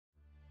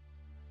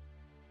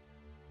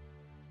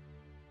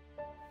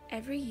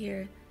Every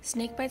year,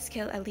 snakebites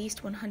kill at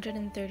least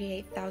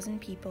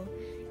 138,000 people,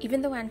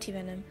 even though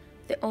antivenom,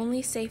 the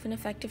only safe and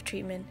effective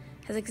treatment,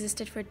 has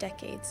existed for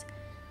decades.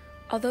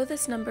 Although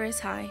this number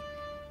is high,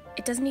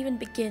 it doesn't even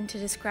begin to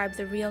describe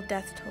the real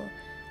death toll,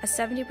 as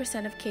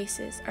 70% of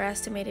cases are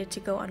estimated to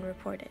go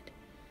unreported.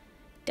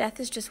 Death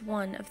is just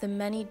one of the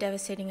many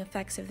devastating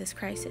effects of this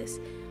crisis,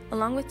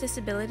 along with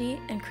disability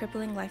and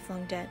crippling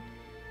lifelong debt.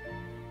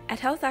 At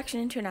Health Action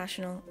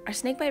International, our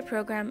snakebite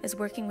program is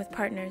working with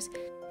partners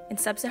in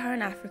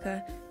sub-Saharan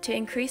Africa to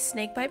increase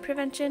snakebite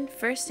prevention,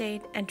 first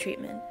aid, and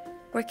treatment.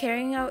 We're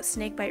carrying out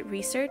snakebite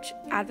research,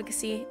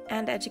 advocacy,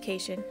 and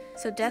education,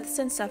 so deaths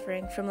and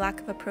suffering from lack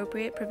of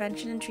appropriate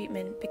prevention and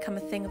treatment become a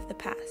thing of the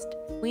past.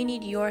 We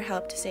need your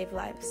help to save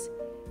lives,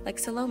 like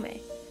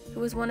Salome,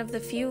 who was one of the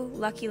few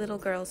lucky little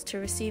girls to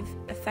receive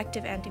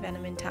effective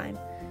antivenom in time,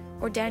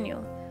 or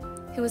Daniel,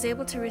 who was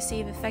able to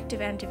receive effective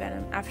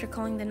antivenom after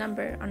calling the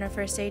number on our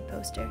first aid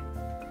poster.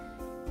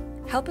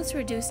 Help us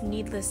reduce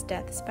needless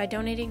deaths by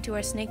donating to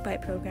our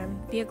snakebite program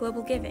via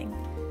Global Giving.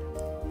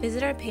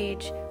 Visit our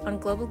page on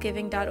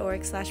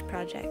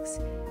globalgiving.org/projects.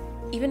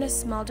 Even a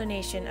small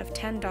donation of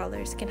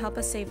 $10 can help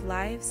us save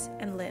lives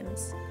and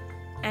limbs.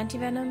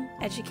 Antivenom,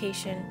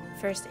 education,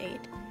 first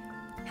aid.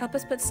 Help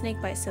us put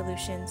snakebite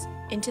solutions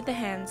into the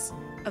hands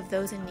of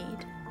those in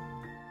need.